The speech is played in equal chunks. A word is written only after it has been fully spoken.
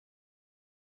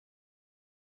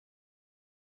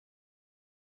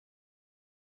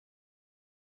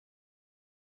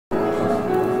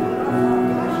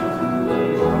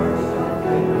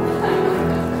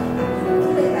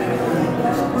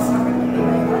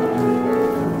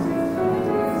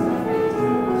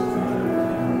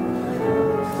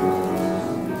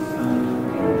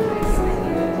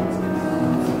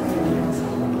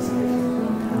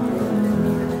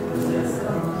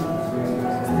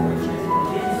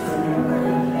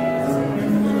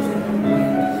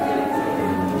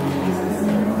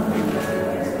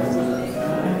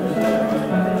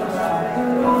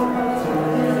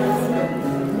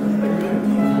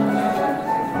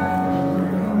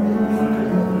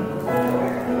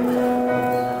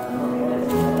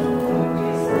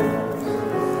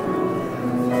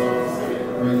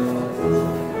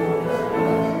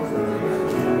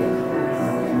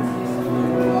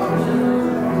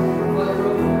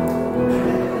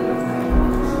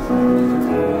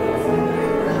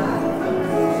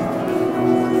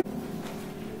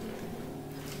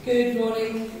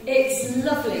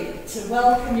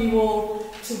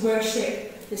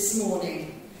worship this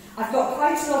morning. I've got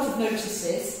quite a lot of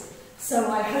notices, so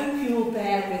I hope you will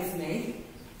bear with me.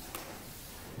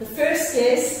 The first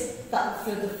is that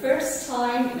for the first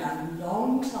time in a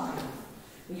long time,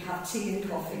 we have tea and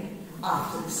coffee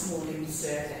after this morning's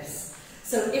service.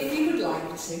 So if you would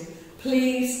like to,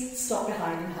 please stop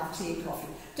behind and have tea and coffee.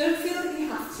 Don't feel that you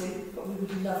have to, but we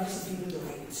would love it if you would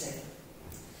like to.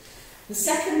 The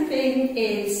second thing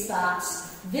is that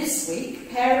this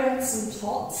week, Parents and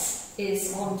Tots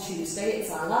is on Tuesday.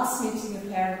 It's our last meeting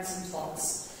of Parents and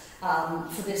Tots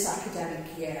for this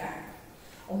academic year.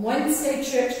 On Wednesday,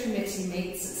 Church Committee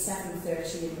meets at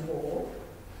 7:30 in the hall.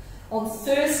 On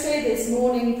Thursday, there's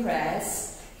morning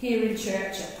prayers here in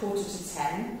church at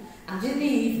 9:45, and in the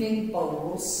evening,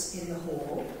 bowls in the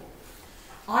hall.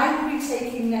 I will be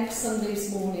taking next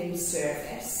Sunday's morning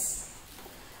service,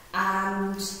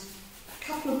 and a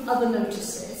couple of other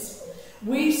notices.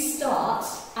 We start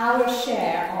our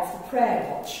share of the prayer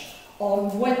watch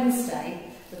on Wednesday,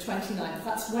 the 29th.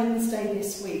 That's Wednesday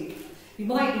this week. You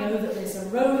might know that there's a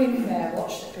rolling prayer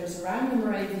watch that goes around the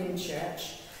Moravian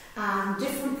Church, and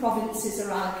different provinces are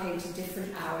allocated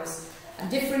different hours,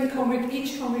 and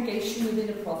each congregation within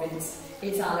a province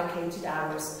is allocated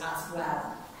hours as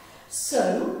well.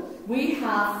 So we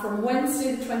have from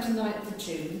Wednesday the 29th of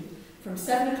June, from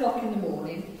 7 o'clock in the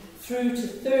morning through to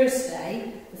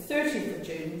Thursday the 30th of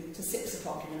June to 6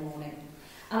 o'clock in the morning.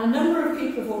 And a number of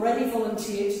people have already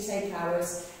volunteered to take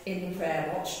hours in the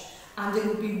prayer watch, and it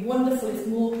would be wonderful if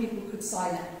more people could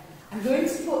sign up. I'm going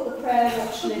to put the prayer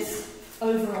watch list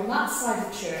over on that side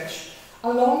of church,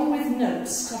 along with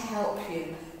notes to help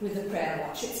you with the prayer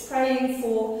watch. It's praying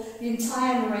for the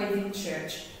entire Moravian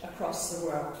Church across the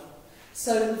world.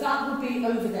 So that will be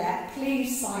over there.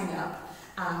 Please sign up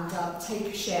and take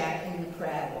a share in the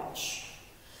prayer watch.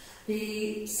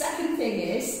 The second thing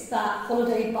is that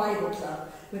Holiday Bible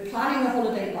Club. We're planning a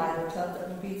Holiday Bible Club that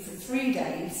will be for 3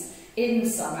 days in the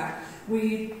summer.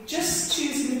 We're just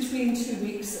choosing between 2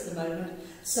 weeks at the moment,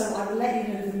 so I will let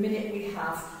you know the minute we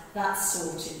have that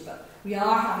sorted. But we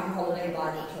are having Holiday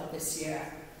Bible Club this year.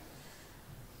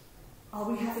 Are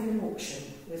we having an auction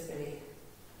with Billy?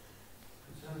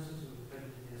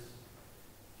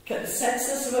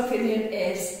 Consensus of opinion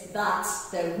is that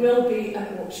there will be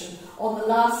an auction on the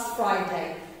last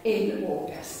Friday in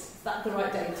August. Is that the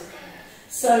right date?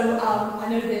 So I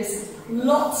know there's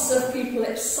lots of people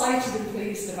excited and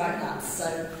pleased about that,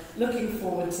 so looking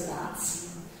forward to that.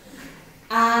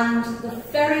 And the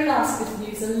very last bit of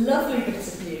news, a lovely bit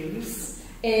of news,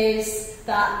 is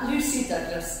that Lucy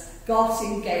Douglas got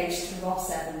engaged to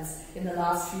Ross Evans in the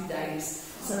last few days.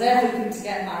 So they're hoping to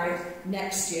get married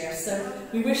next year. So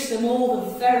we wish them all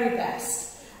the very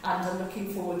best, and I'm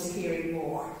looking forward to hearing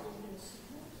more.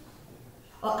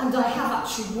 And I have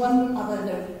actually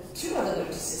two other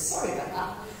notices, sorry about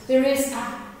that. There is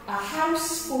a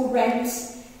house for rent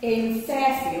in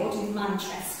Fairfield in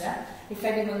Manchester, if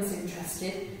anyone's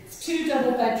interested. It's 2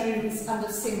 double bedrooms and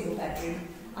a single bedroom.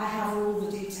 I have all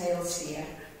the details here.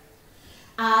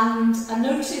 And a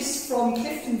notice from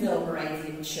Cliftonville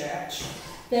Moravian Church.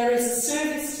 There is a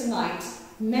service tonight,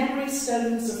 Memory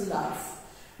Stones of Love,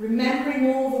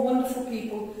 remembering all the wonderful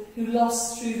people who were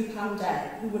lost through the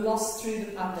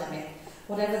pandemic,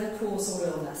 whatever the cause or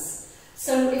illness.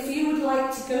 So if you would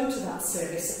like to go to that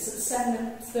service, it's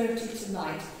at 7:30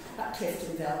 tonight at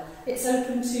Cliftonville. It's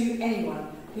open to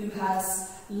anyone who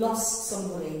has lost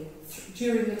somebody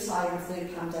during the time of the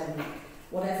pandemic,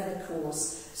 whatever the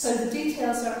cause. So the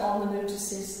details are on the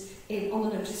notices on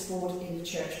the notice board in the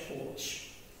church porch.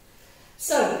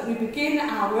 So we begin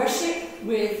our worship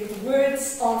with the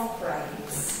words of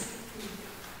praise.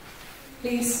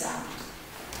 Please stand.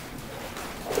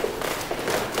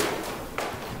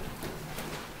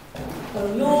 O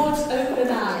Lord, open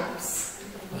our lips,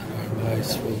 and our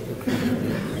mouths will proclaim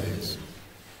your praise.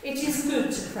 It is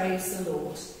good to praise the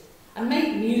Lord and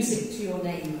make music to your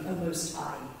name, O Most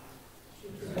High.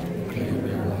 Proclaim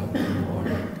your love in the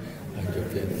morning and your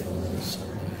faithfulness at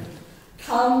night.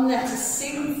 Come, let us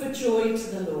sing for joy to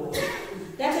the Lord.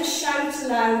 Let us shout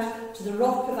aloud to the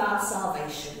rock of our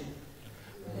salvation.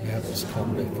 Let us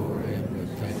come before him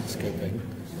with thanksgiving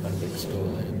and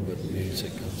extol him with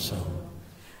music and song.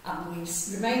 And we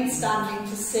remain standing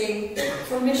to sing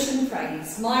from Mission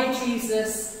Praise, My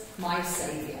Jesus, My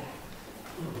Saviour.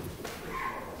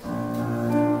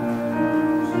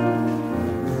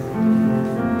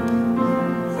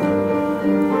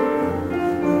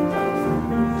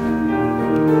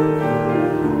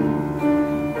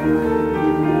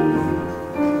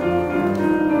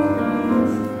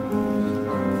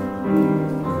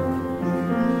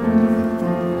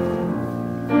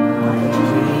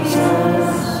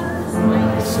 Jesus.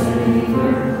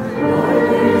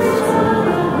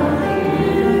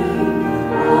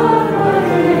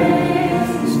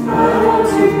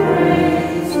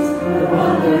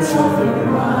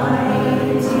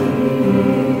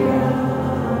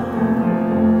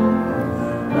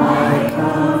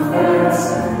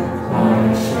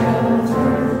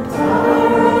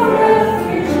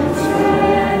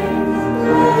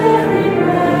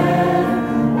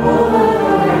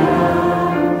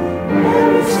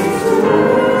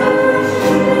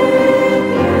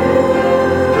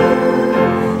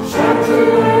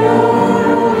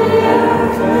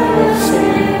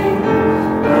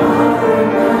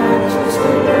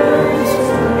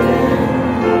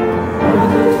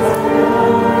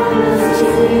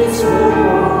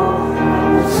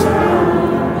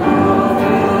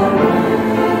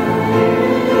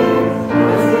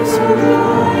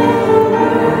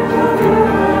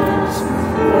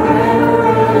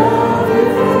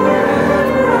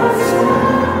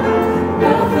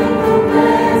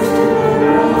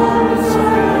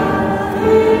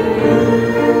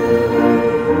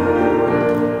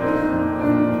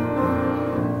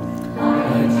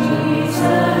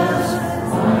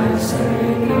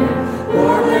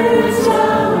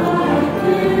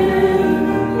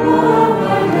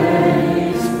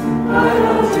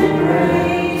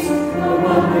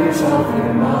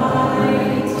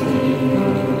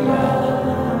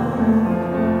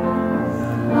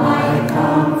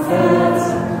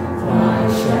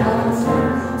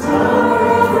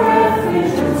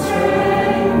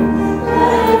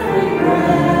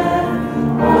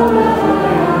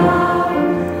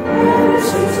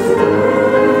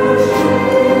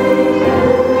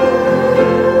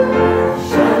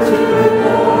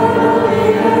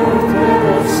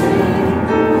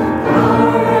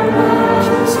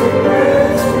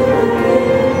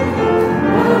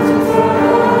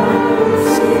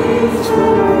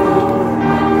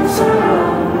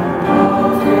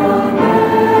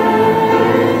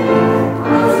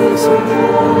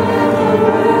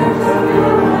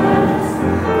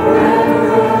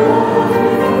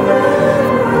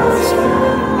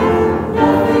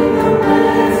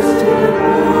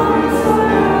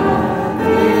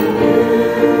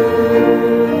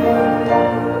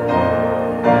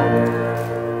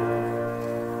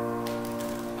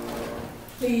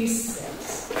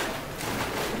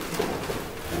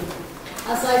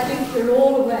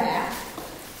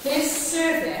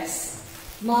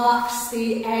 marks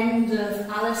the end of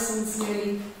Alison's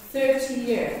nearly 30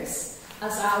 years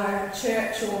as our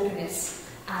church organist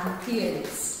and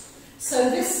pianist. So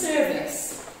this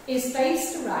service is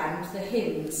based around the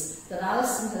hymns that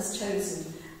Alison has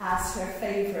chosen as her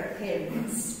favourite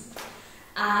hymns.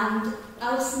 And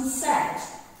Alison said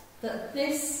that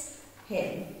this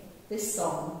hymn, this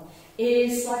song,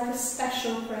 is like a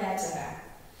special prayer to her.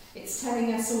 It's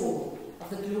telling us all of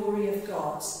the glory of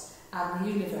God and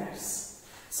the universe.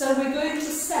 So we're going to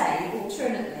say,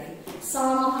 alternately,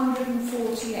 Psalm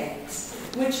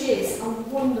 148, which is a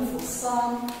wonderful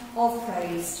psalm of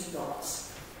praise to God.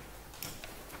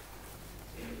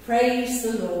 Praise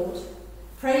the Lord.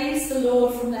 Praise the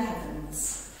Lord from the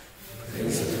heavens.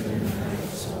 Praise him in the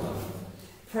heights above.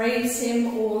 Praise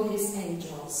him, all his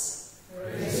angels.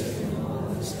 Praise him,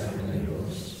 all his heavenly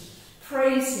hosts.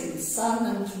 Praise him,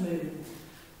 sun and moon.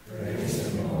 Praise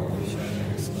him, all the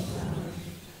shining stars.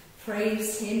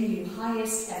 Praise him, you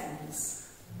highest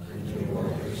heavens. And you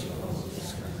waters of all the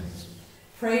skies.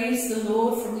 Praise the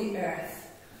Lord from the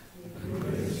earth. And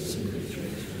praise the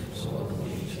creatures of all the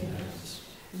ancient earths.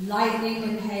 Lightning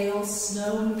and hail,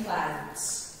 snow and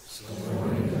clouds.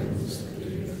 Stormy winds that do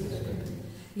the wind.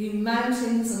 You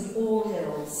mountains and all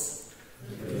hills.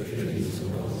 The trees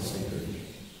and all cedars.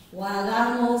 Wild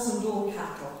animals and all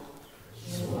cattle.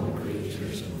 Small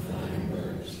creatures and flying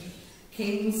birds.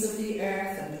 Kings of the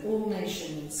earth and all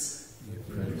nations. You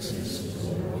princes of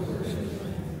all rulers of the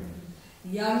land.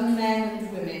 Young men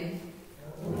and women.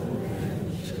 Old men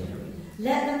and children.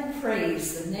 Let them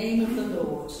praise the name of the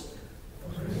Lord.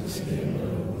 Praise him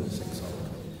who is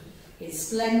exalted. His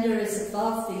splendour is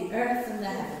above the earth and the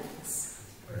heavens.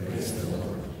 Praise the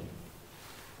Lord.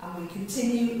 And we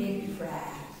continue in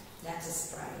prayer. Let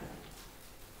us pray.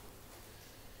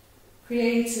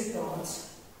 Creator God,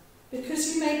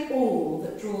 because you make all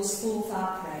that draws forth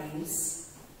our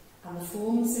praise and the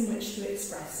forms in which to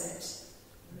express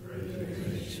it,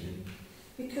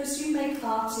 because you make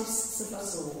artists of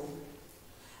us all,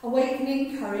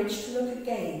 awakening courage to look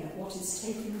again at what is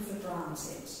taken for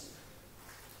granted,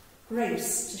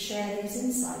 grace to share these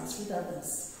insights with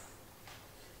others,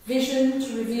 vision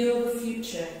to reveal the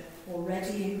future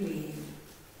already in being.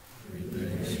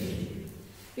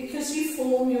 Because you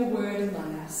form your word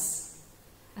among us,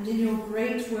 and in your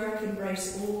great work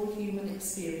embrace all human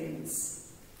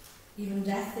experience, even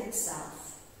death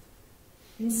itself,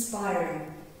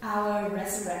 inspiring our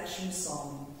resurrection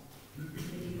song.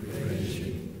 Praise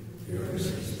you. Yours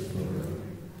is the glory.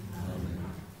 Amen.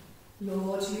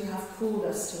 Lord, you have called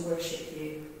us to worship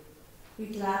you. We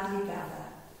gladly gather.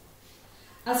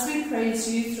 As we praise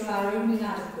you through our own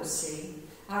inadequacy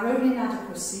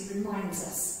reminds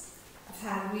us of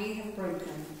how we have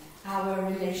broken our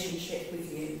relationship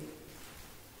with you.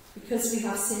 Because we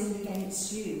have sinned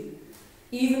against you,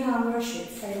 even our worship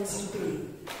fails to be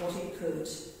what it could.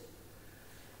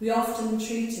 We often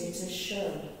treat it as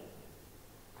show.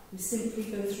 We simply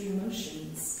go through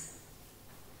motions,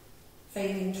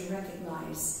 failing to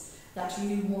recognise that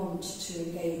you want to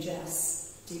engage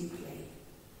us deeply.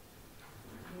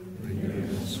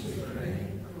 Renew us, we pray,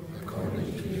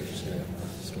 according to your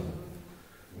steadfast love.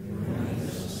 Remind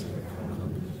us of your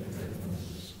covenant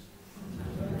faithfulness, and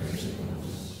have mercy on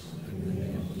us, in the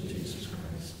name of Jesus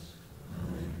Christ.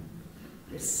 Amen.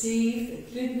 Receive the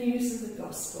good news of the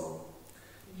gospel.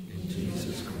 In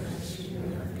Jesus Christ we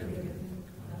are given.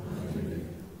 Hallelujah.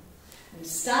 And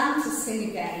stand to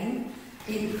sing again,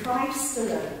 In Christ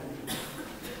Alone.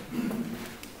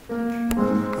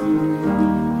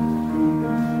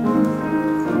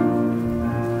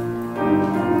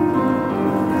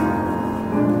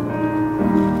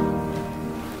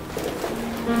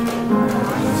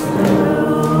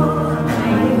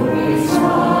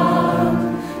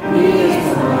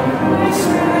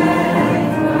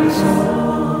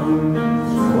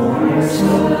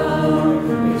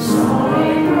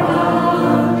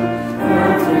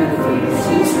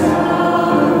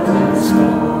 Through the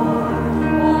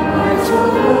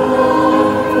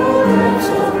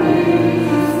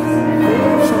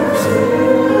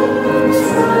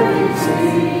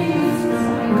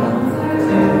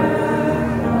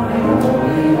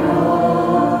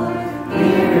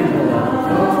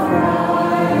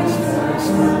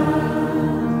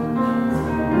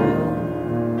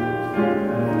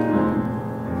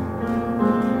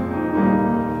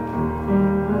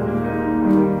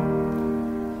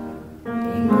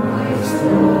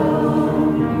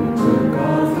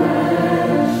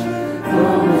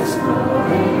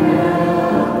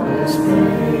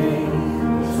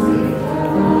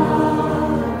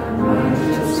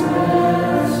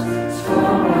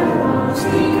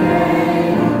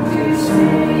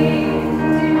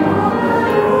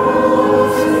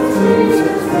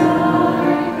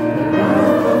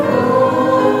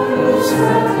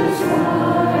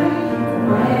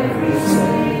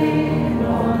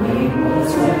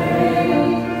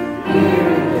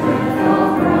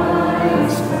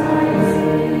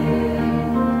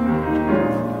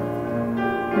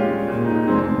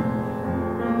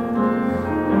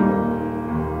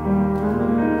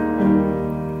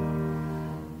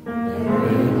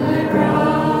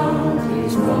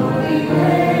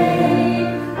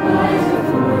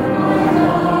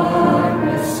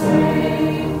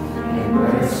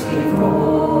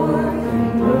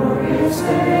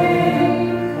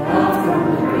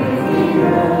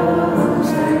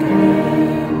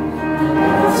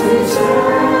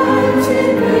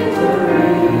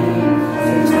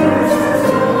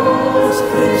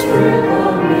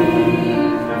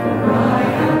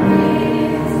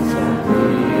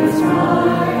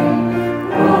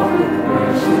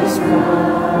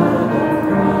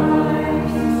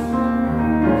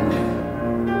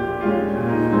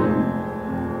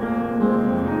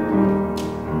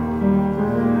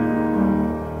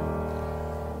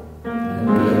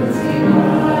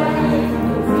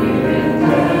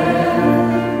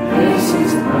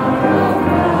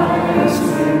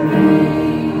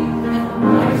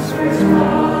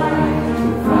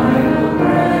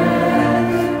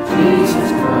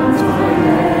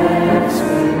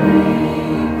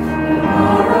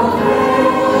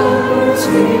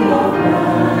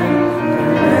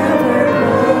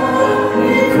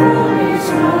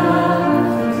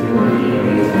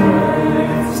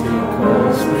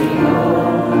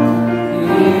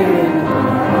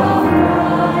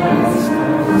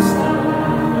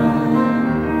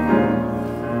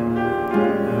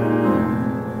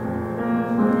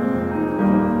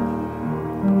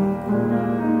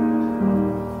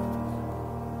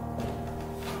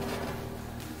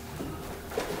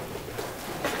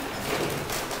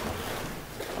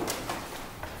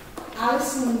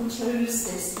Alison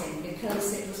chose this hymn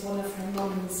because it was one of her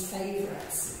mum's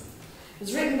favourites. It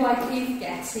was written by Keith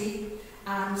Getty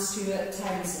and Stuart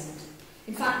Townsend.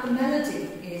 In fact, the melody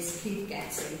is Keith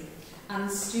Getty, and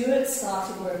Stuart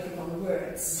started working on the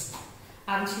words.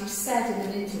 And he said in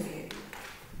an interview,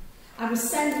 "I was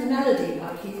sent the melody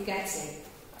by Keith Getty.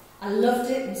 I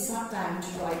loved it and sat down to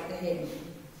write the hymn.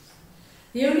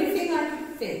 The only thing I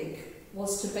could think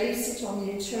was to base it on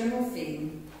the eternal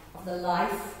theme of the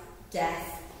life,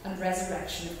 death and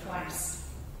resurrection of Christ.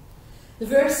 The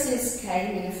verses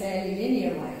came in a fairly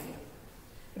linear way,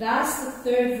 but as the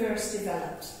third verse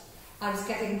developed, I was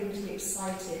getting really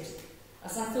excited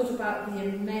as I thought about the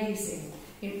amazing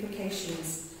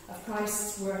implications of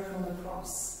Christ's work on the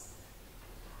cross.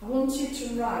 I wanted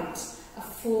to write a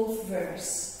fourth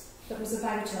verse that was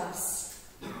about us,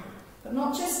 but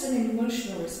not just an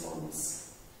emotional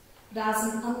response, but as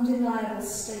an undeniable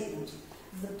statement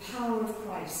of the power of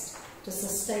Christ to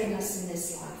sustain us in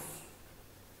this life.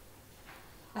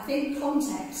 I think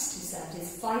context," he said,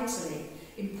 "is vitally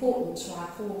important to our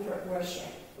corporate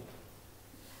worship.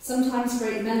 Sometimes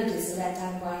great melodies are let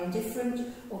down by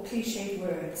indifferent or cliched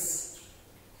words.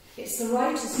 It's the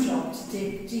writer's job to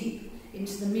dig deep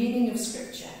into the meaning of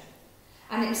Scripture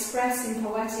and express in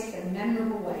poetic and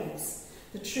memorable ways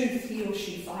the truth he or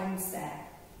she finds there.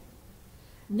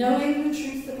 Knowing the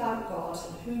truth about God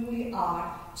and who we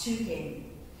are to him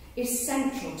is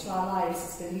central to our lives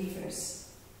as believers.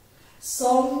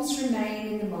 Songs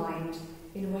remain in the mind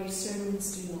in a way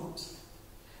sermons do not.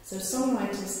 So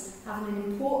songwriters have an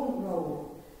important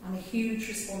role and a huge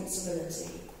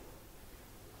responsibility."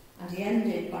 And he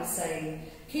ended by saying,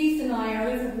 "Keith and I are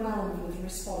overwhelmed with the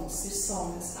response this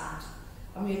song has had,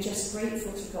 and we are just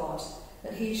grateful to God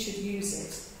that he should use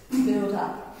it to build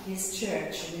up his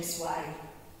church in this way."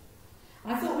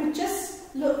 I thought we'd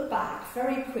just look back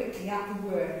very quickly at the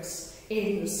words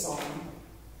in the song.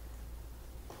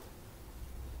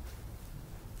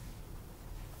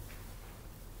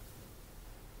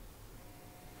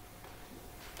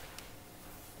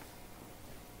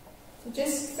 So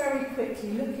just very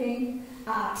quickly looking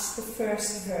at the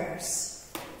first verse.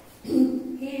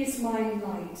 "He is my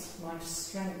light, my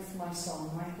strength, my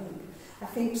song, my hope." I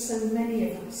think so many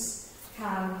of us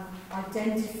can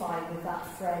identify with that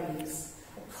phrase.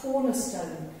 A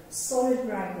cornerstone, solid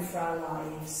ground for our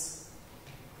lives.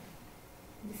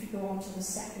 And if you go on to the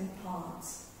second part,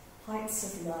 heights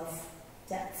of love,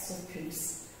 depths of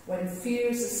peace, when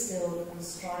fears are stilled and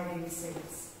striving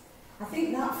cease. I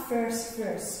think that first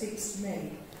verse speaks to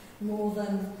me more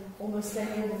than almost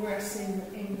any other verse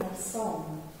in the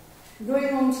song.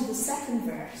 Going on to the second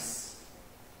verse,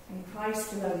 in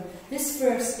Christ alone, this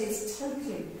verse is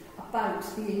totally about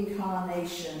the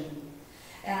incarnation.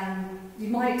 It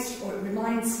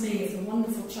reminds me of the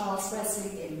wonderful Charles Wesley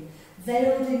hymn,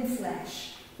 "Veiled in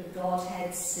flesh, the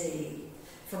Godhead see,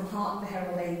 from hark the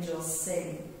herald angels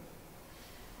sing."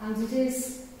 And it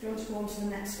is, do you want to go on to the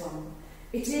next one?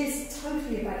 It is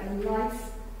totally about the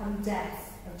life and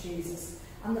death of Jesus,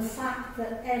 and the fact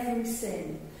that every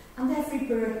sin and every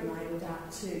burden, I would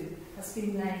add too, has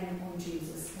been laid on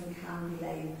Jesus and can be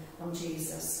laid on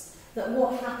Jesus. That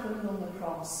what happened on the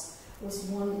cross was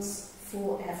once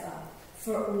forever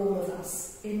for all of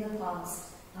us in the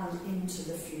past and into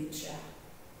the future.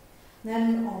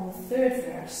 Then on the third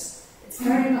verse, it's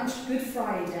very much Good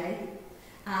Friday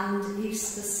and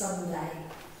Easter Sunday.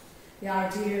 The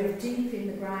idea of deep in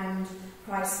the ground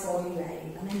Christ's body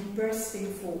lay and then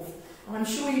bursting forth. And I'm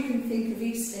sure you can think of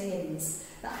Easter hymns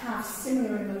that have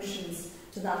similar emotions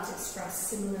to that, express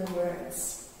similar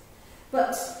words.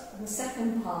 But in the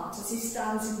second part, as he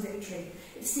stands in victory,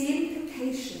 it's the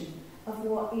implication of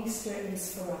what Easter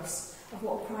is for us, of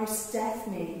what Christ's death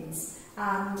means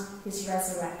and his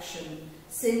resurrection.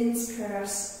 Sin's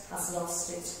curse has lost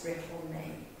its grip on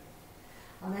me.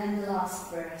 And then the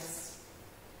last verse.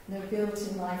 No guilt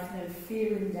in life, no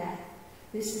fear in death.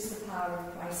 This is the power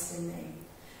of Christ in me.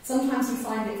 Sometimes we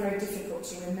find it very difficult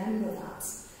to remember that,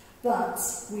 but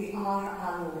we are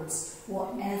our Lord's,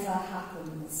 whatever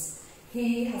happens.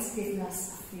 He has given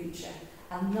us a future,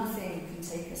 and nothing can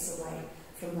take us away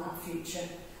from that future.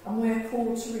 And we're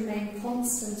called to remain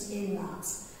constant in that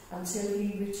until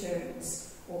he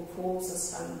returns or calls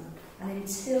us home. And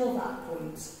until that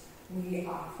point, we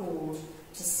are called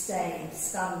to stay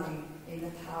standing in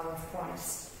the power of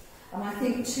Christ. And I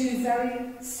think two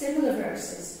very similar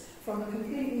verses from a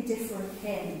completely different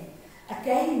hymn.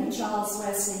 Again, the Charles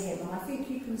Wesley hymn, and I think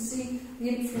you can see the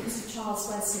influence of Charles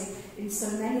Wesley in so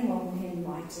many modern hymn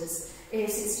writers.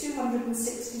 It's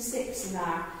 266 in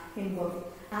our hymn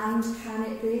book. And can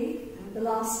it be? The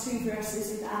last two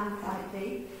verses with "and can it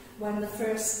be?" when the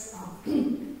first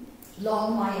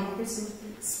long my imprisoned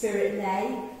spirit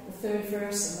lay, the 3rd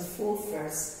verse and the 4th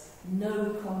verse,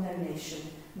 no condemnation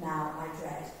now I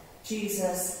dread.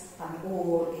 Jesus and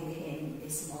all in him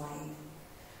is mine.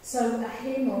 So a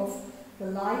hymn of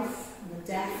the life and the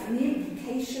death and the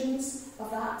implications of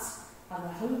that and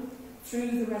the hope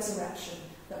through the resurrection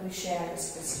that we share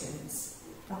as Christians.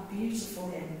 A beautiful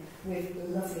hymn with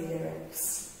lovely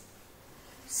lyrics.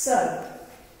 So,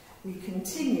 we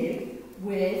continue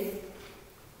with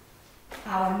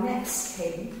our next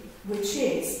hymn, which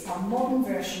is a modern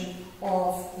version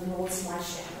of The Lord's My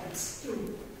Shepherd.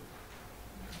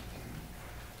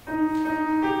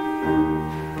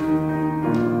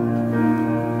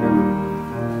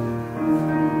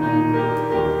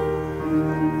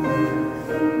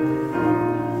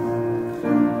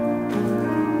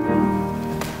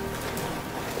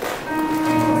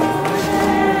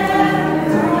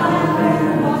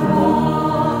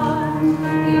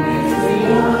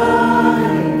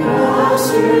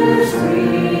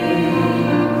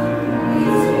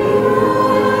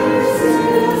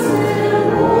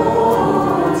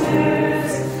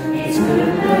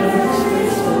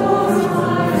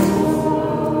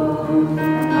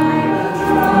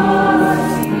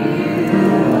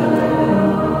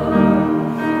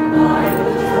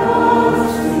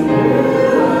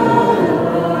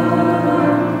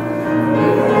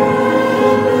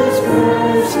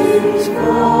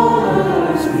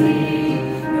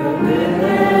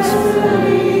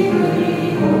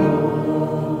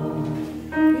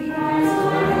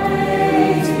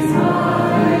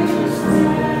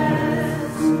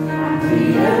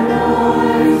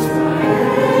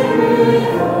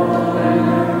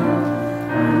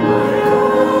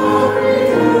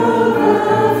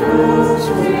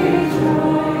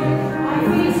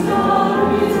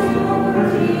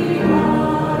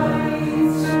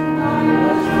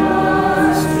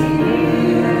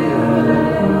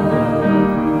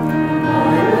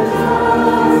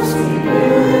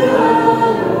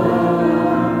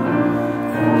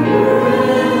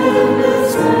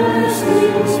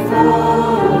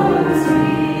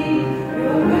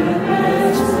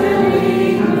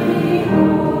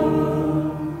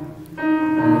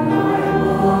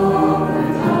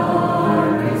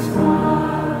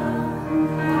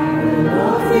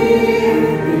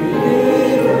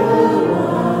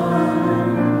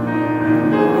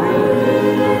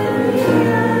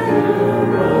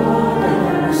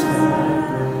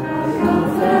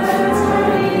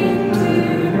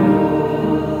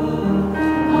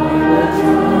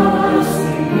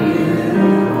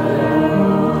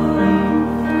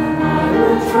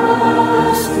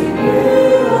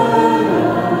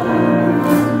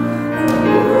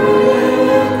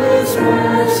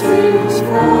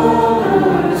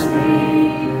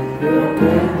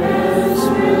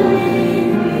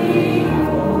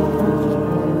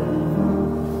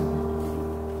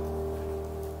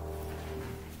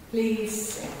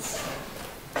 Please sit.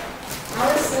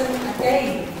 Alison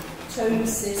again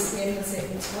chose this hymn as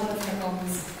it was one of her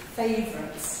mum's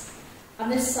favourites,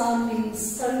 and this psalm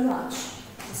means so much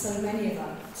to so many of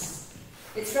us.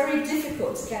 It's very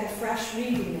difficult to get a fresh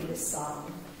reading of this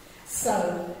psalm,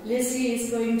 so Lizzie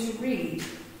is going to read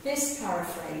this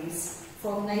paraphrase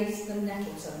from Nathan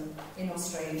Nettleton in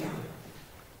Australia.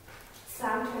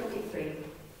 Psalm 23.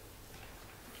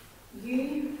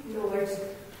 You, Lord,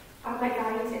 are my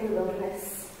guide in the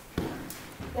wilderness.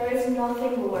 There is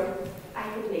nothing more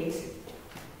I would need.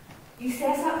 You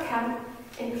set up camp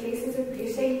in places of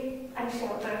beauty and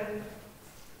shelter.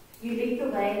 You lead the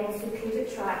way on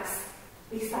secluded tracks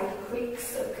beside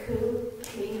creeks of cool,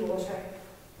 clean water.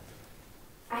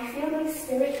 I feel my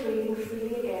spirit breathing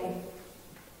freely again.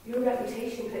 Your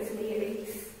reputation puts me at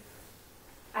ease.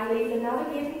 I leave the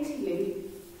navigating to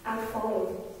you and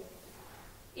follow.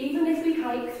 Even if we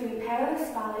hike through a perilous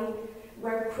valley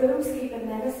where crows keep a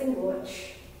menacing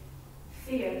watch,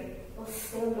 fear will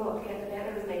still not get the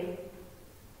better of me.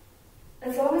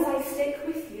 As long as I stick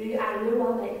with you, I know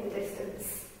I'll make the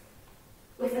distance.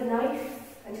 With a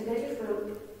knife and a bit of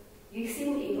rope, you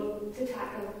seem able to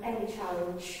tackle any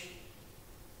challenge.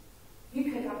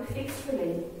 You cook up a feast for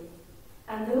me,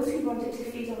 and those who wanted to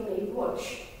feed on me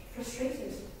watch,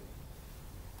 frustrated.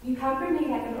 You pamper me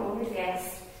like an honoured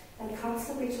guest and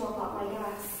constantly top up my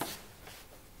gas.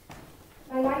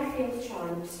 My life feels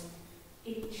charmed,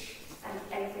 each and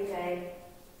every day.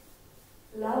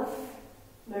 Love,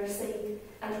 mercy,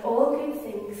 and all good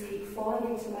things keep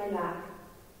falling into my lap.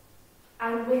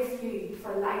 I'm with you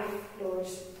for life, Lord.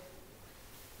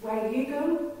 Where you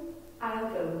go, I'll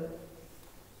go.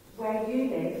 Where you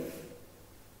live,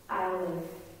 I'll live.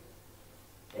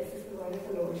 This is the word of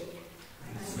the Lord.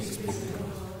 Thanks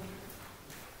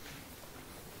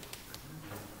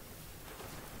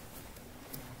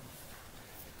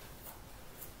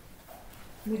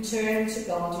We turn to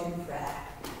God in prayer.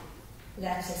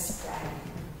 Let us pray.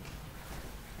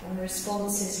 And the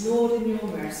response is, Lord, in your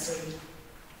mercy,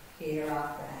 hear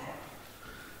our prayer.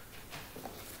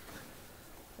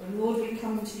 O Lord, we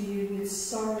come to you with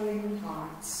sorrowing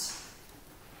hearts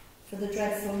for the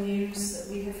dreadful news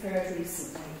that we have heard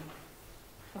recently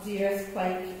of the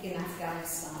earthquake in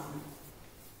Afghanistan.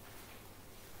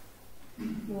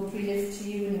 Lord, we lift to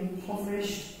you an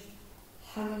impoverished,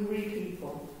 hungry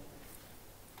people,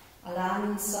 a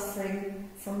land suffering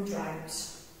from drought,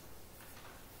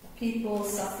 a people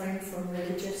suffering from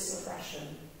religious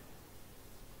oppression,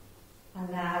 and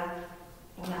now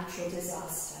a natural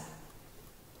disaster.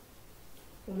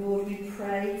 O Lord, we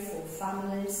pray for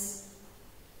families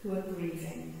who are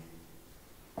grieving,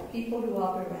 people who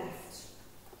are bereft.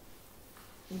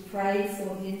 We pray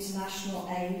for the international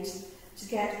aid to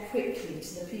get quickly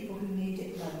to the people who need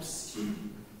it most.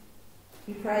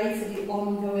 We pray for the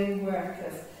ongoing work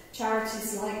of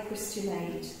charities like Christian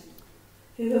Aid,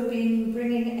 who have been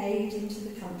bringing aid into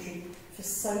the country for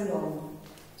so long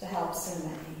to help so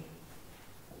many.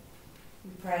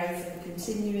 We pray for the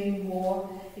continuing war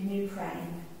in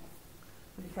Ukraine.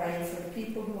 We pray for the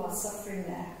people who are suffering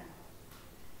there.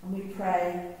 And we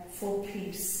pray for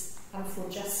peace and for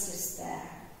justice there.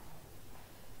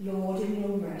 Lord, in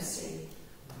your mercy,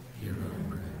 hear our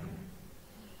prayer.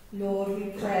 Lord,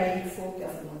 we pray for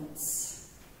governments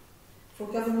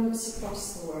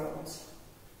across the world,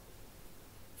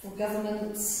 for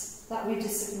governments that we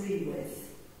disagree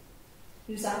with,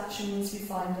 whose actions we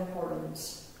find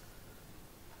abhorrent.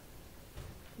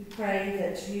 We pray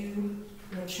that you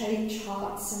will change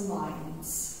hearts and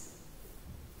minds,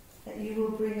 that you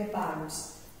will bring about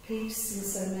peace in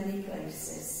so many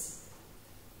places.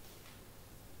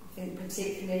 I think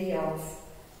particularly of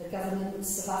the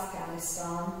governments of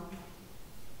Afghanistan,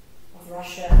 of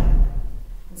Russia,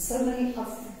 and so many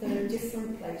other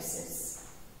different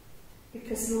places.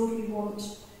 Because, Lord, we want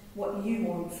what you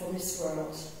want for this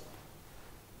world.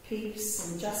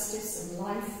 Peace and justice and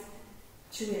life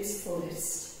to its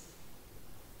fullest.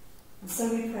 And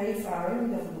so we pray for our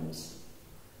own government,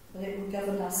 that it will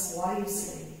govern us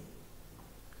wisely.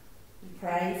 We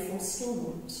pray for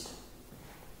Stormont.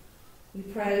 We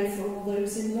pray for all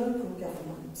those in local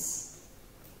governments.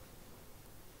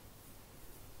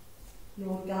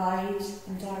 Lord, guide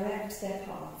and direct their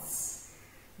paths.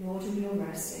 Lord, in your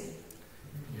mercy.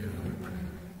 Hear our prayer.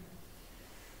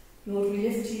 Lord, we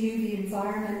lift to you the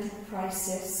environmental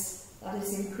crisis that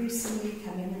is increasingly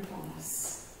coming upon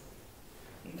us,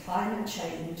 in climate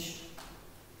change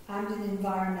and in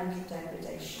environmental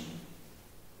degradation.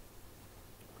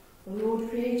 The Lord,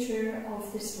 creator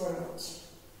of this world,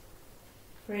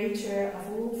 creator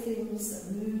of all things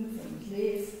that move and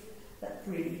live, that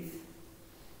breathe.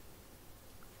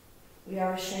 We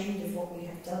are ashamed of what we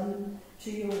have done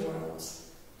to your world.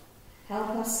 Help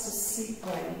us to seek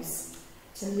ways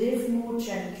to live more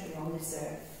gently on this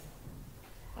earth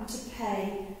and to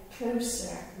pay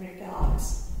closer regard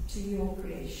to your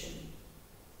creation.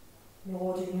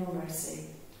 Lord, in your mercy.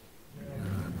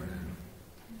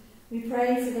 We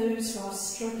pray for those who are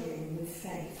struggling with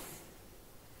faith,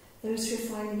 those who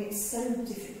are finding it so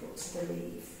difficult to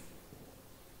believe,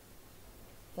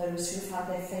 those who have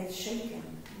had their faith shaken.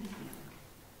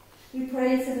 We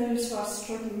pray for those who are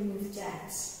struggling with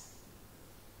debt,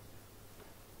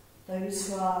 those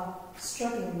who are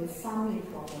struggling with family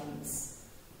problems,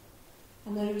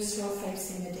 and those who are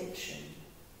facing addiction.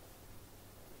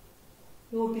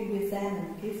 Lord, be with them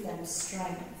and give them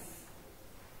strength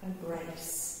and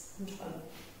grace and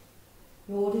hope.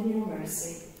 Lord, in your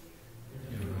mercy.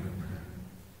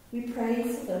 We pray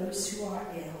for those who are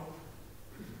ill.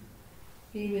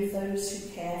 Be with those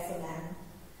who care for them,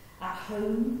 at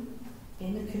home,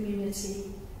 in the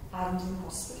community, and in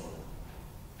hospital.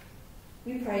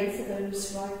 We pray for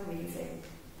those who are grieving,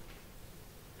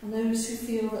 and those who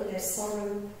feel that their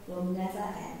sorrow will never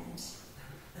end.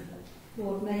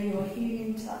 Lord, may your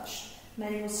healing touch,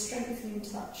 may your strengthening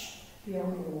touch be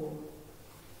on all.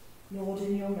 Lord,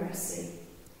 in your mercy.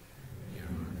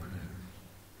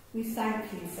 We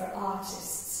thank you for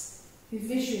artists who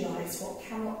visualise what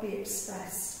cannot be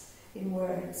expressed in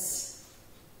words.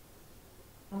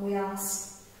 And we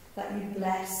ask that you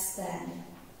bless them,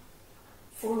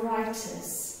 for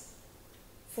writers,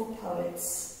 for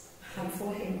poets, and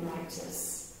for hymn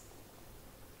writers.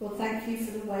 Lord, thank you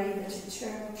for the way that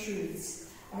eternal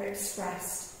truths are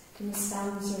expressed in the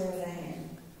stanza of a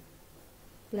hymn.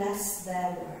 Bless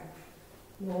their work.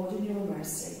 Lord, in your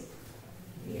mercy.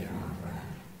 Hear our prayer.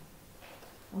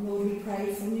 And Lord, we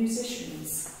pray for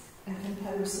musicians and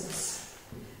composers.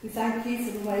 We thank you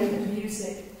for the way that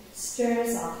music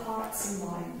stirs our hearts and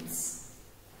minds,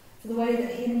 for the way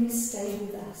that hymns stay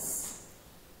with us.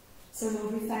 So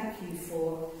Lord, we thank you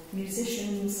for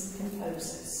musicians and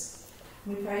composers.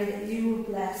 We pray that you will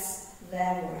bless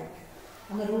their work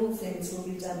and that all things will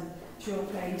be done to your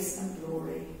praise and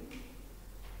glory.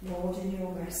 Lord, in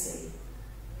your mercy.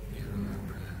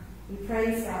 We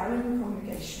pray for our own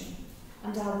congregation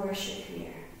and our worship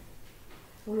here.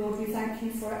 Oh Lord, we thank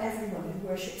you for everyone who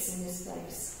worships in this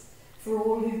place, for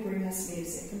all who bring us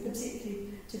music, and particularly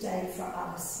today for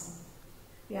Alison.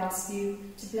 We ask you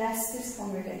to bless this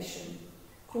congregation,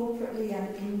 corporately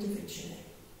and individually.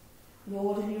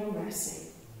 Lord, in your mercy,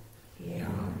 hear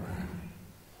our prayer.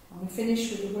 And we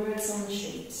finish with the words on the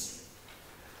sheet.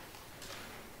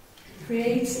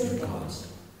 Creator God,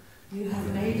 you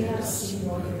have made us in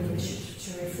your image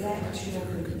to reflect your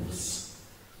goodness.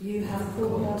 You have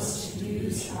called us to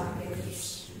use our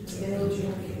gifts to build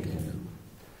your kingdom.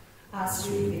 As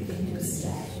we begin this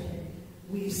day,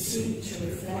 we seek to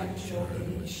reflect your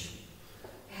image.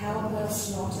 Help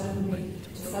us not only to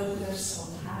focus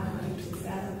on how we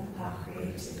develop our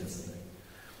creativity,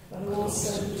 but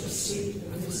also to seek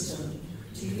the wisdom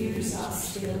to use our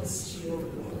skills to your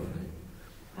glory,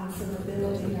 and for the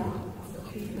building up of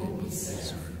the people we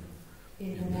serve.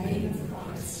 In the name of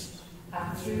Christ,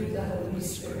 and through the Holy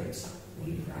Spirit,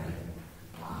 we pray.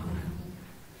 Amen.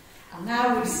 And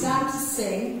now we stand to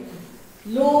sing,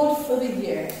 Lord for the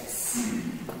Years.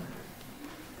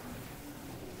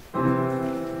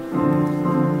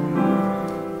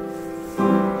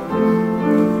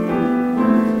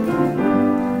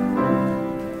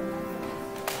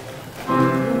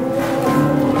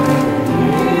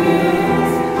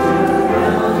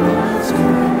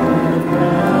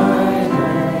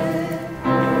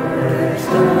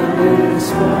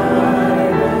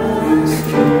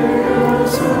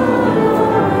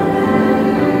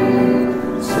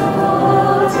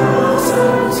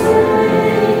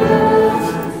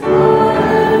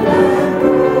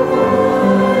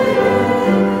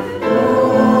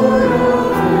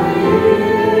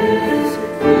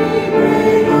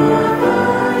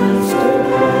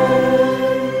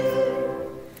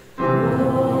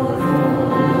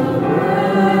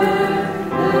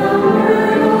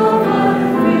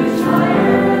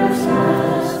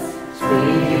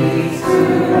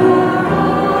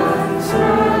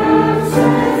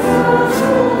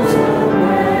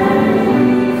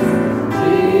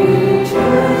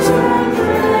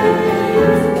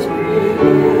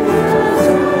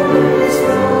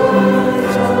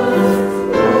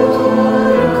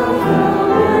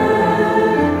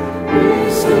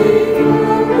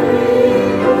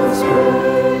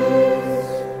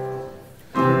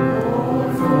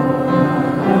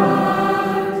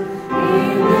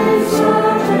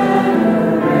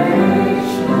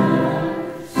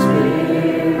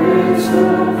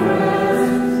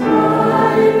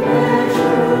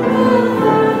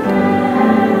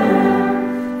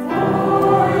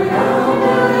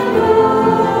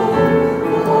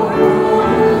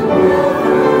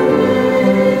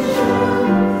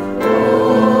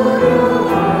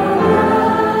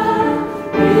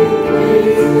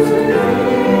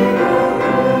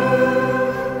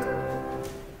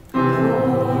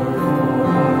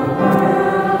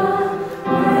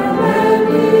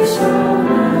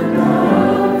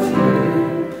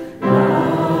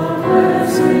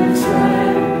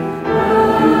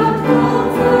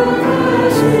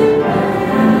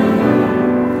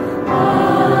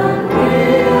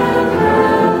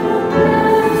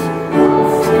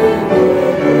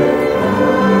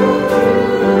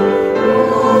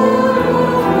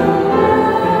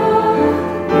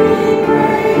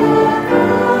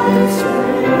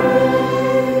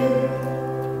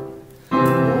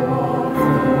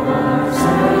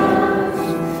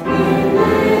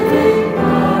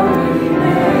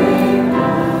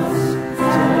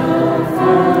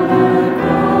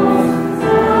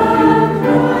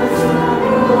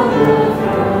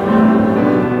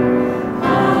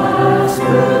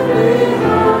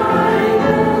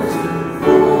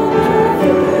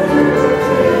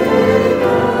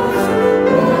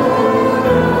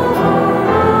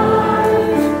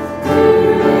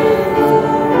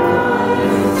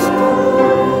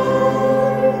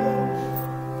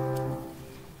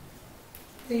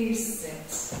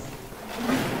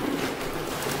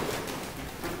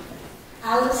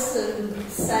 Alison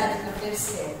said of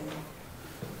this hymn,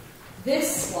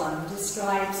 "This one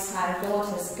describes how God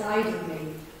has guided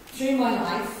me through my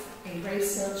life in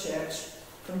Gracehill Church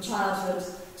from childhood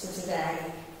to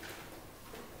today."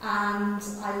 And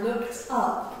I looked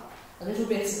up a little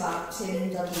bit about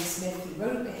Tim Dudley Smith, who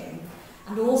wrote the hymn,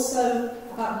 and also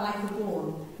about Michael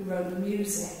Bourne, who wrote the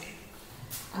music.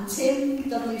 And Tim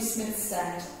W. Smith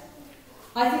said,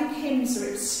 "I think hymns are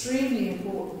extremely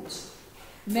important.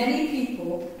 Many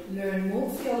people learn more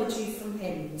theology from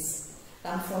hymns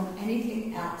than from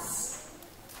anything else.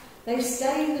 They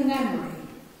stay in the memory,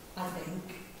 I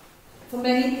think. For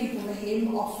many people, the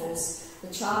hymn offers the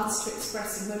chance to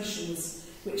express emotions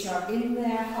which are in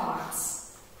their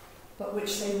hearts, but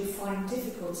which they would find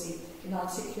difficulty in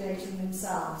articulating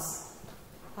themselves.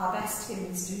 Our best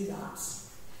hymns do that."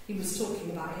 He was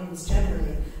talking about hymns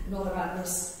generally, not about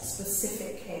this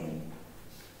specific hymn.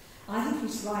 I think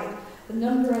he's right. The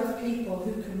number of people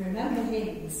who can remember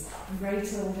hymns in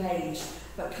great old age,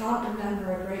 but can't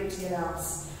remember a great deal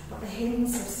else. But the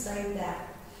hymns have stayed there.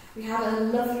 We had a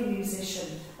lovely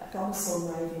musician at Gracehill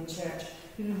Moravian Church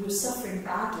who was suffering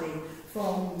badly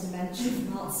from dementia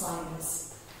and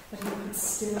Alzheimer's, but he could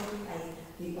still play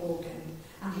the organ,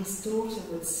 and his daughter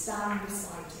would stand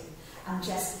beside him and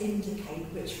just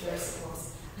indicate which verse it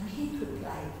was, and he could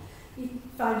play. He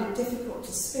found it difficult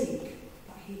to speak,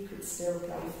 but he could still play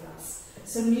for us.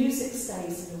 So music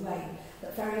stays in a way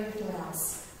that very little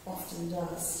else often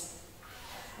does.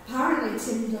 Apparently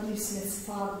Tim W. Smith's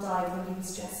father died when he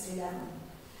was just 11,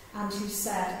 and he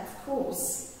said, "Of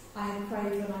course, I had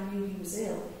prayed when I knew he was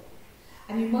ill.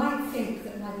 And you might think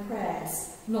that my prayers,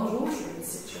 not altering the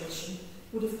situation,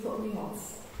 would have put me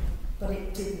off, but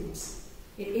it didn't.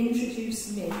 It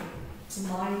introduced me to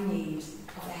my need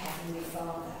of a Heavenly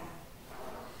Father."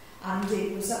 And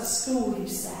it was at school, he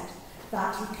said,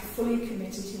 that he fully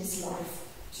committed his life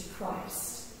to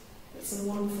Christ. It's a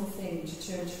wonderful thing to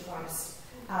turn to Christ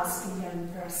as a young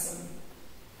person.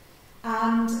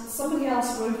 And somebody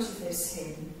else wrote of this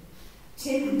hymn,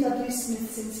 Tim W.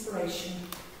 Smith's inspiration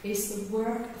is the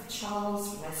work of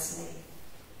Charles Wesley.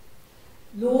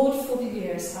 Lord for the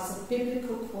Years has a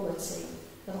biblical quality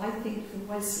that I think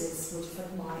the Wesleys would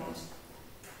have admired.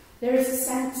 There is a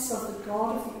sense of the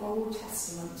God of the Old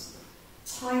Testament,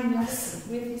 timeless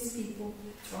with his people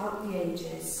throughout the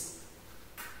ages.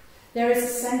 There is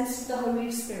a sense of the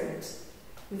Holy Spirit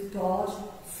with God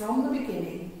from the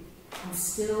beginning and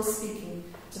still speaking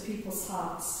to people's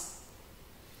hearts.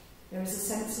 There is a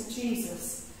sense of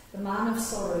Jesus, the man of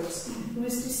sorrows, who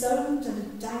is disowned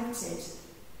and doubted,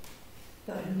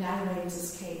 but who now reigns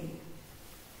as king.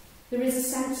 There is a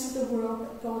sense of the world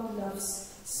that God loves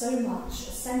so much,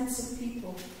 a sense of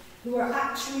people who are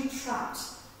actually trapped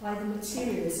by the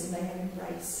materialism they have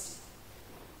embraced.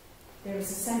 There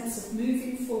is a sense of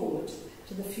moving forward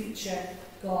to the future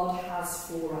God has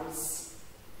for us.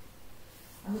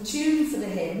 And the tune for the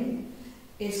hymn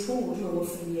is called Lord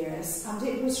for the Years, and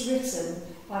it was written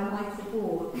by Michael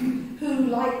Bourne, who,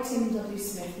 like Tim W.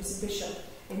 Smith, was a bishop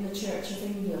in the Church of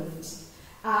England.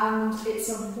 And it's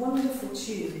a wonderful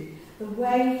tune, the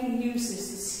way he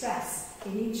uses the stress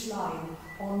in each line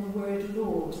on the word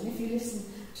Lord. And if you listen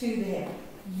to the hymn,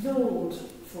 Lord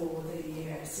for the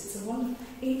Years, it's a wonderful,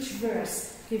 each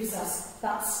verse gives us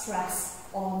that stress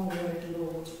on the word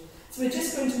Lord. So we're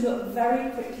just going to look very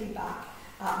quickly back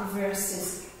at the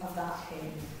verses of that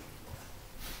hymn.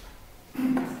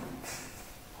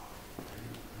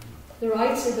 The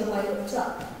writer that I looked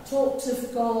up talked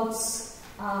of God's,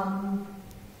 of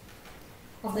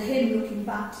the hymn looking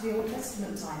back to the Old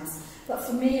Testament times. But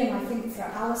for me, and I think for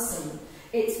Alison,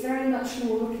 it's very much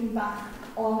more looking back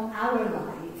on our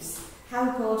lives,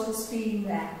 how God has been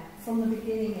there from the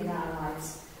beginning in our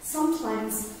lives,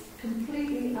 sometimes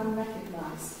completely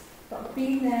unrecognised, but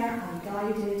been there and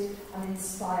guided and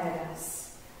inspired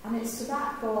us. And it's to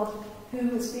that God who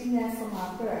has been there from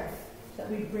our birth that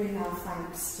we bring our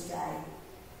thanks today.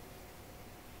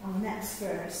 And the next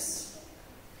verse,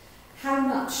 how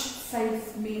much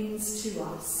faith means to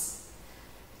us,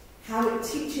 how it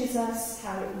teaches us,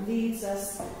 how it leads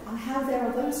us, and how there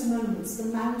are those moments, the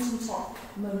mountaintop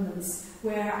moments,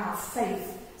 where our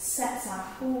faith sets our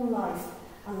whole life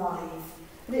alive.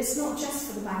 But it's not just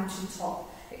for the mountaintop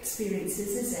experiences,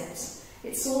 is it?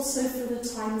 It's also for the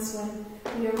times when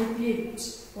we are rebuked,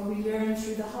 when we learn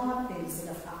through the hard things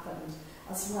that have happened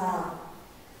as well.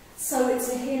 So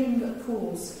it's a hymn that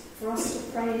calls for us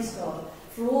to praise God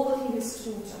for all that he has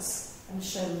taught us and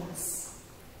shown us.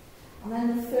 And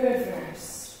then the third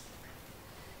verse.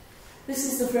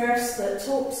 This is the verse that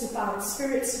talks about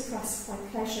spirits oppressed by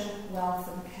pleasure, wealth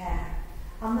and care.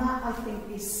 And that, I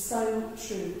think, is so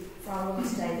true for our world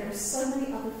today. There are so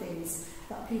many other things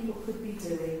that people could be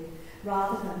doing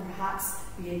rather than perhaps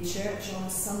be in church on a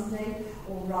Sunday,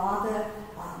 or rather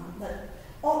that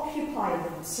occupy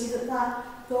them so that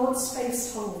God's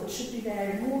spaced hole that should be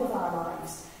there in all of our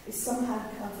lives is somehow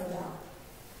covered up.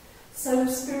 So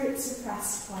spirits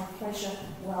oppressed by pleasure,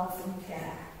 wealth and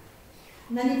care.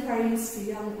 And then he prays for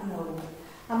young and old.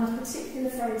 And a particular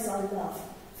phrase I love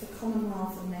for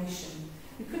Commonwealth and nation.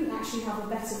 You couldn't actually have a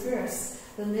better verse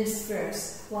than this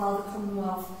verse while the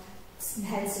Commonwealth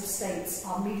heads of states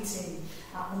are meeting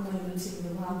at the moment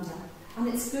in Rwanda. And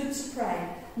it's good to pray,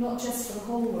 not just for the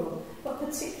whole world, but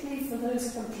particularly for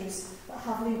those countries that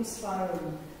have links to our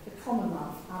own, the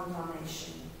Commonwealth and our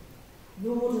nation.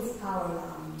 Lord of our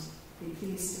land, be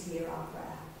pleased to hear our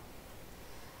prayer.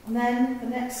 And then the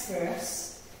next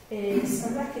verse is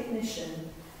a recognition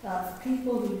of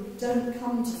people who don't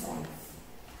come to faith,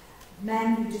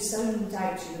 men who disown and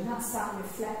doubt you, and that's that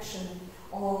reflection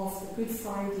of the Good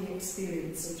Friday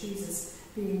experience of Jesus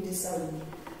being disowned.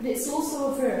 But it's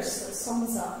also a verse that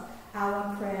sums up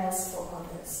our prayers for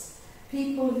others,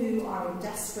 people who are in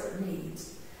desperate need,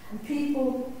 and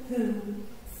people who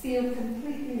feel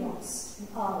completely lost and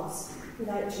are lost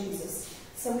without Jesus.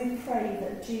 So we pray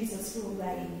that Jesus will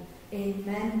reign in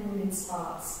men and women's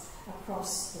hearts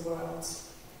across the world.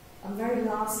 And the very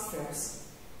last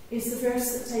verse is the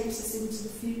verse that takes us into the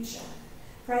future,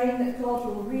 praying that God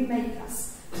will remake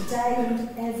us today and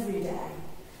every day.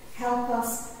 Help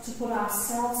us to put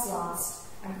ourselves last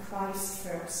and Christ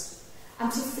first,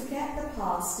 and to forget the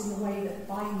past in the way that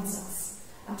binds us,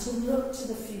 and to look to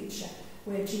the future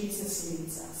where Jesus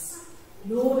leads us.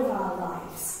 Lord of our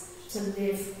lives, to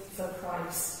live for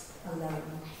Christ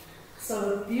alone.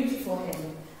 So a beautiful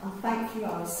hymn, and thank you,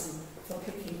 Alison, for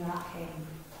picking that hymn.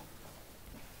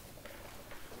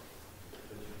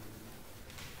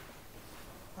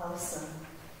 Alison,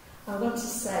 I want to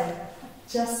say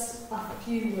just a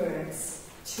few words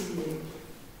to you.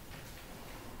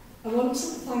 I want to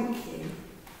thank you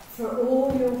for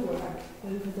all your work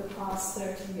over the past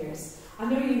 30 years. I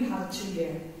know you had a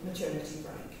 2-year maternity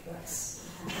break,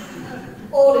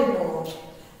 but all in all,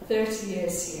 30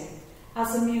 years here,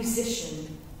 as a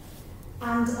musician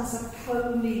and as a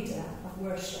co-leader of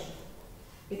worship,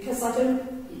 because I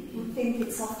don't think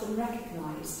it's often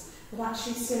recognised that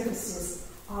actually services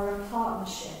are a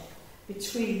partnership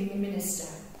between the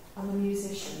minister and the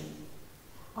musician.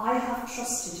 I have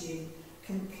trusted you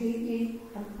completely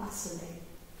and utterly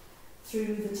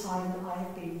through the time that I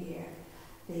have been here,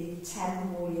 the 10 or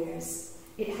more years.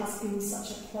 It has been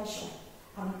such a pleasure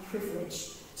and a privilege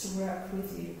to work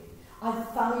with you.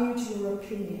 I've valued your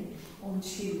opinion on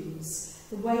tunes,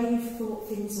 the way you've thought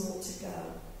things ought to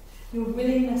go, your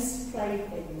willingness to play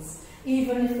things,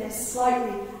 even if they're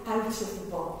slightly out of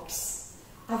the box.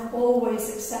 I've always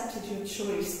accepted your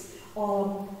choice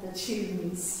on the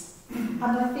tunes. And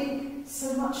I think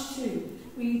so much too,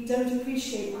 we don't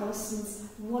appreciate Alison's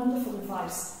wonderful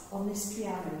advice on this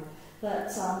piano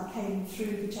that came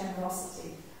through the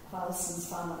generosity of Alison's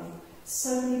family.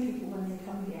 So many people, when they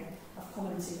come here, have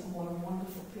commented on what a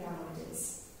wonderful piano it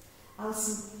is.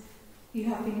 Alison, you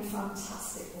have been a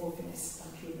fantastic organist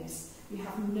and pianist. You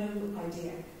have no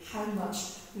idea how much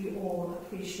we all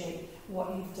appreciate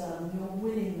what you've done, your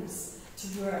willingness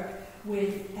to work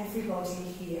with everybody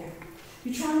here.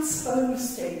 You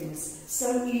transpose things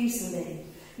so easily.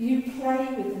 You play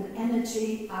with an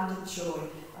energy and a joy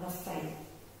and a faith.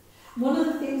 One of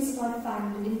the things that I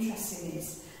found interesting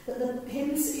is that the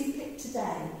hymns that you picked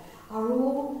today are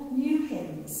all new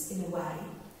hymns in a way.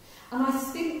 And I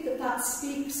think that that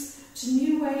speaks to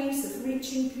new ways of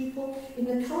reaching people in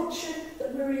the culture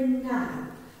that we're in now,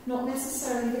 not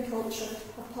necessarily the culture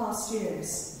of past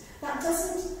years. That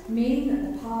doesn't mean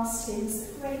that the past hymns,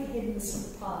 the great hymns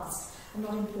from the past, are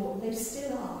not important. They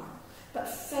still are. But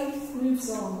faith moves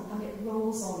on and it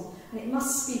rolls on, and it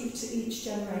must speak to each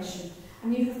generation.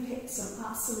 And you have picked some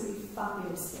absolutely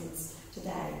fabulous things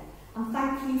today. And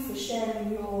thank you for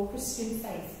sharing your Christian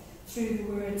faith through the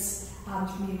words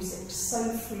and music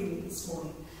so freely this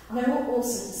morning. And I want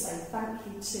also to say thank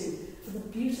you too for the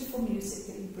beautiful music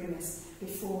that you bring us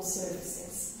before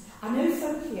services. I know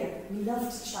folk here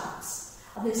love to chat,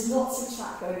 and there's lots of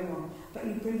chat going on, but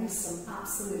you bring us some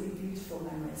absolutely beautiful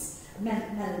memories,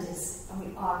 melodies, and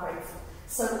we are grateful.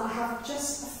 So I have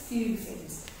just a few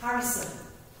things. Harrison,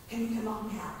 can you come up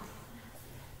and help?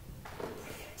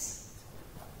 Brilliant.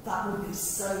 That would be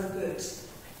so good.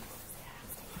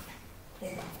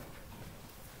 There.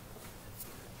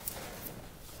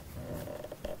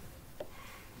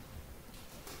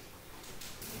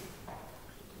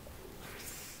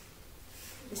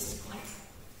 This is quite,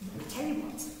 I tell you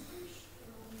what.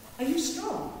 Are you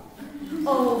strong?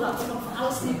 Oh, that's not for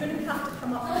Alison. You're going to have to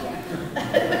come up here.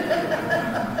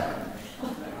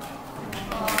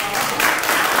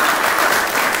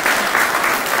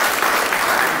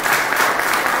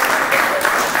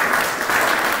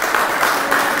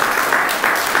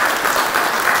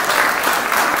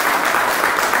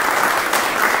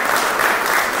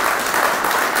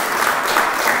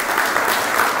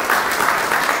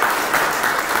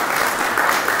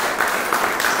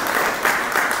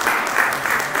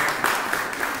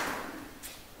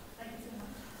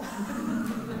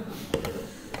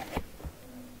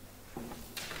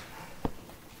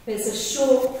 It's a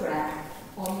short prayer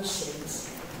on the sheet.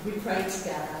 We pray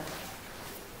together.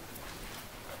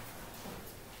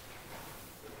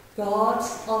 God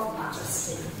of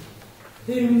majesty,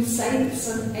 whom saints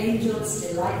and angels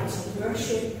delight to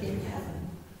worship in heaven,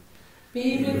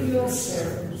 be with your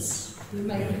servants who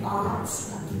make art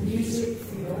and music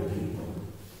for your people,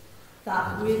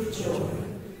 that with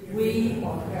joy we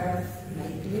on earth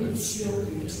may glimpse your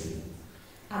beauty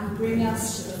and bring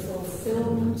us to the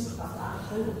fulfillment of that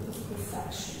hope of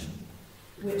perfection,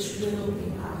 which will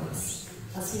be ours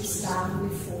as we stand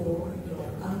before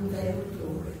your unveiled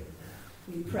glory.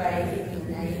 We pray in the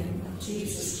name of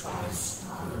Jesus Christ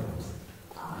our Lord.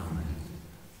 Amen.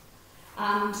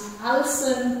 And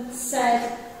Alison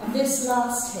said of this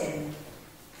last hymn,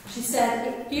 she said,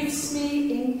 it gives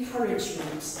me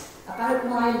encouragement about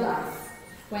my life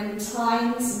when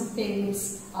times and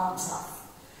things are tough.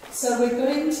 So we're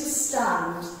going to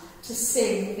stand to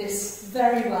sing this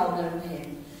very well-known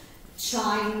hymn,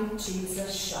 Shine,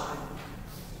 Jesus, Shine.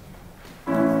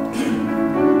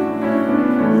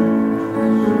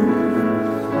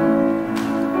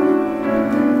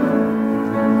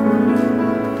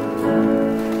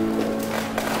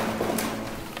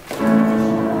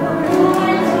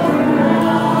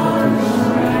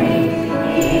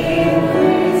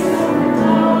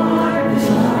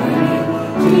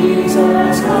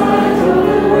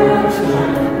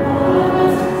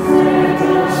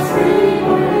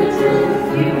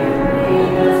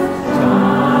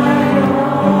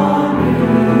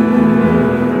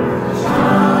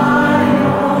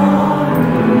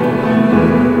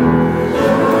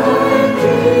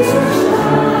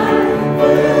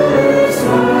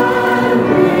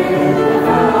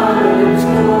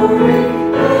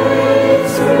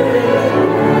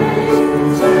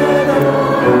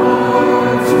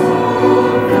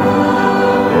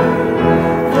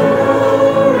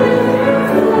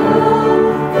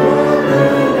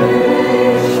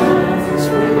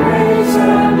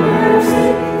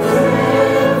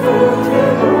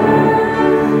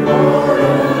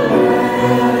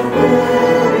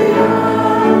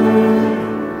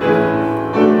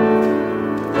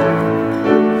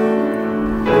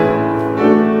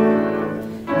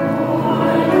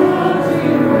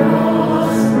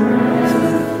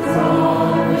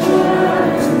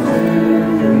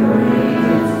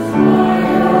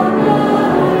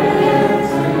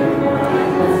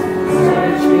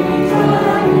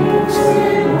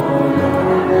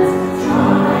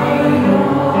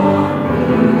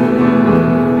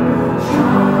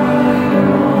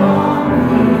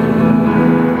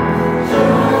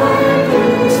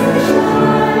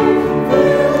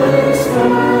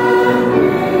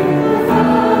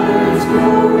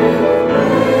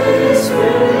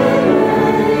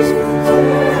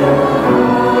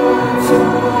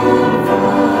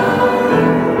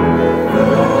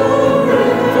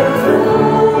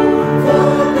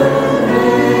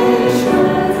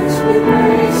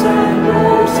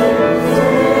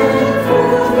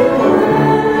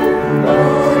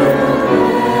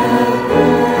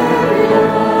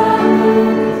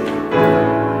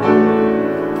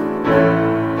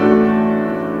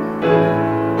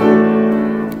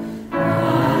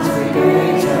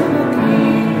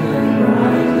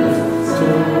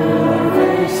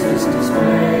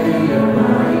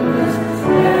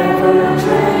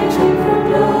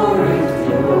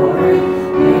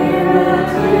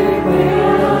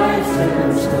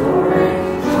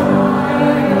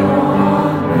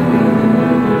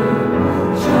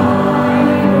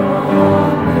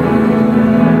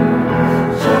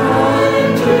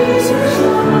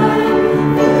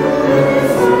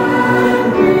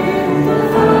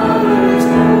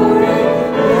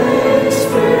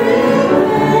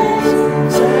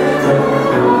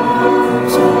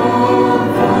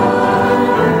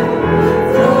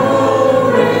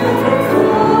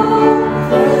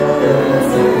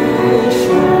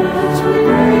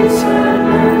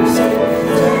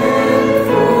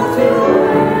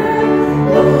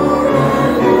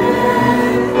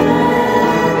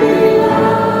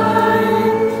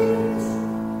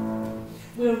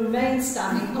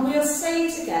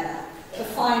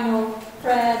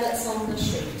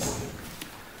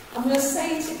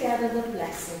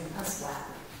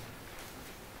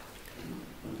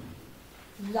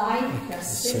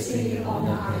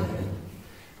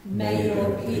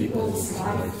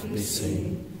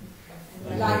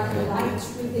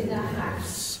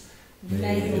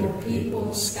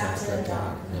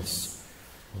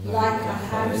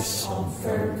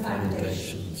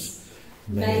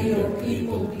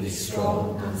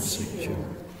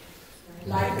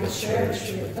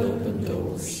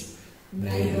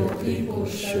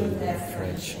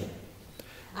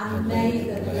 and may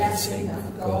the blessing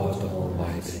of God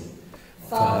Almighty,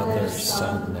 Father,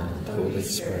 Son, and Holy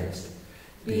Spirit,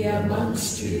 be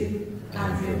amongst you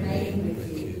and remain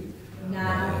with you,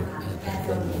 now and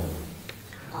evermore.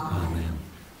 Amen.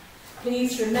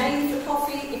 Please remain for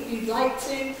coffee if you'd like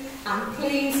to, and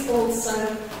please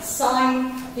also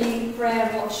sign the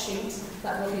prayer watch sheet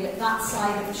that will be at that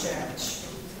side of church.